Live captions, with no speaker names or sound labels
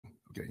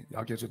Okay,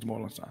 y'all catch it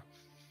tomorrow lunchtime.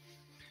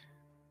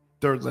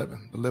 Third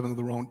leaven, the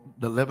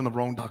leaven of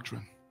wrong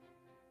doctrine.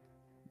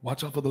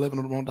 Watch out for the leaven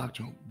of the wrong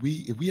doctrine.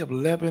 If we have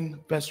leaven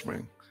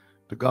festering,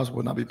 the gospel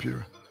will not be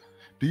pure.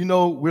 Do you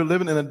know we're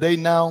living in a day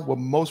now where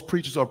most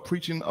preachers are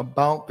preaching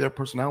about their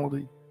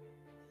personality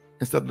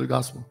instead of the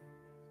gospel?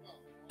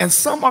 And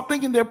some are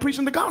thinking they're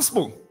preaching the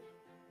gospel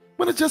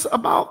when it's just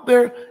about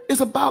their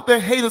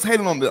haters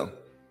hating on them.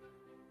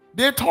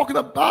 They're talking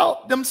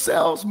about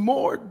themselves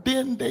more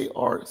than they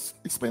are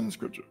explaining the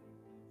scripture.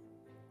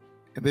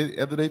 And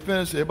after they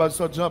finish, everybody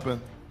starts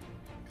jumping.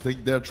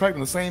 They're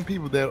attracting the same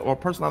people that are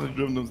personality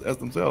driven as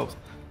themselves.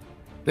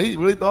 They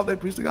really thought they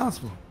preached the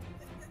gospel.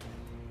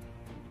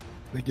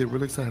 They get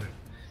really excited.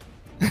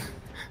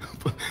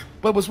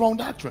 but what's wrong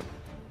doctrine?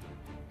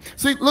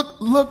 See,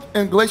 look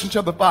in Galatians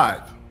chapter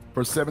 5,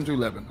 verse 7 to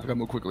 11. I got to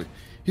move quickly.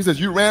 He says,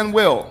 you ran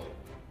well.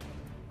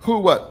 Who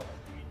what?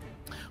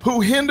 Who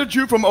hindered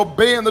you from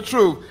obeying the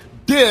truth?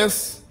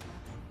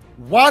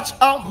 Watch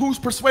out who's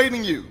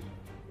persuading you.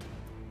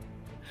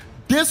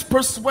 This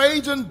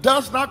persuasion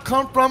does not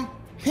come from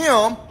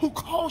him who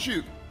calls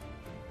you.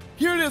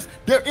 Here it is.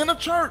 They're in a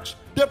church.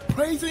 They're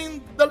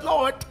praising the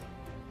Lord.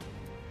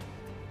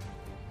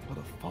 But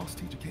a false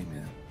teacher came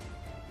in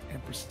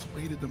and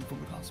persuaded them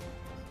from the gospel.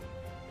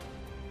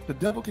 The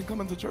devil can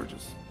come into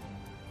churches.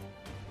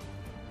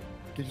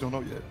 In case you don't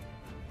know yet.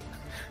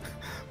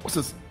 What's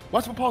this?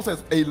 Watch what Paul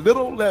says. A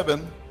little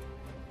leaven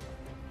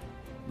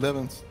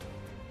leavens.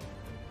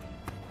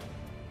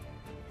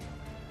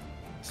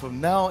 So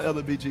now,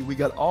 LBG, we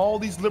got all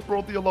these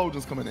liberal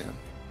theologians coming in.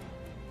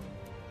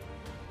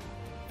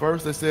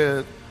 First, they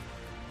said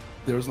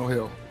there is no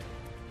hell.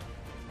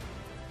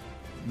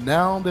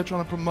 Now they're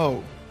trying to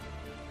promote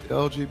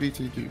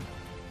LGBTQI.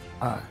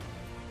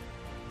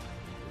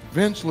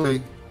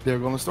 Eventually, they're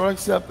going to start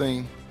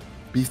accepting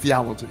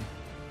bestiality.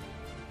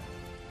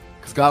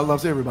 Because God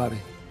loves everybody.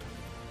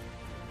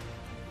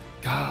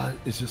 God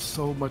is just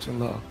so much in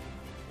love.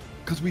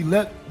 Because we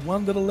let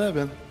one little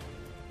leaven.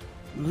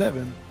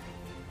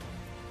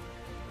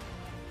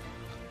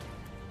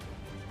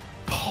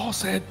 Paul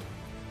said,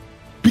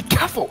 be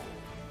careful.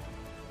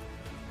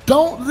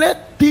 Don't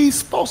let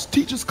these false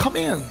teachers come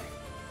in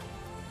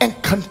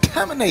and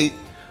contaminate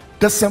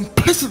the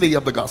simplicity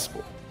of the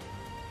gospel.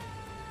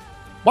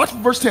 Watch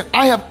verse 10.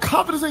 I have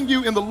confidence in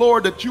you in the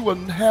Lord that you will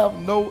have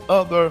no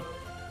other,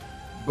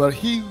 but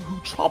he who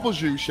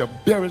troubles you shall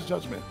bear his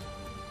judgment.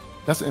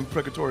 That's an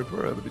imprecatory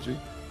prayer, LBG.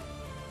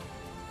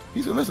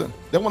 He said, listen,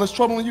 that one that's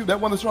troubling you, that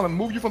one that's trying to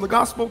move you from the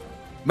gospel,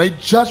 may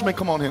judgment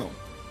come on him.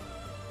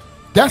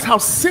 That's how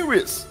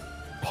serious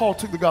Paul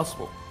took the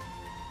gospel.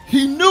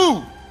 He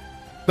knew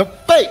the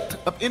fate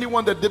of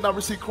anyone that did not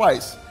receive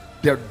Christ.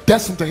 They're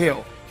destined to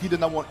hell. He did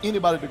not want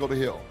anybody to go to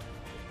hell.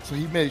 So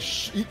he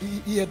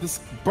had this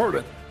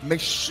burden,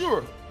 make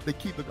sure they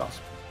keep the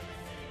gospel.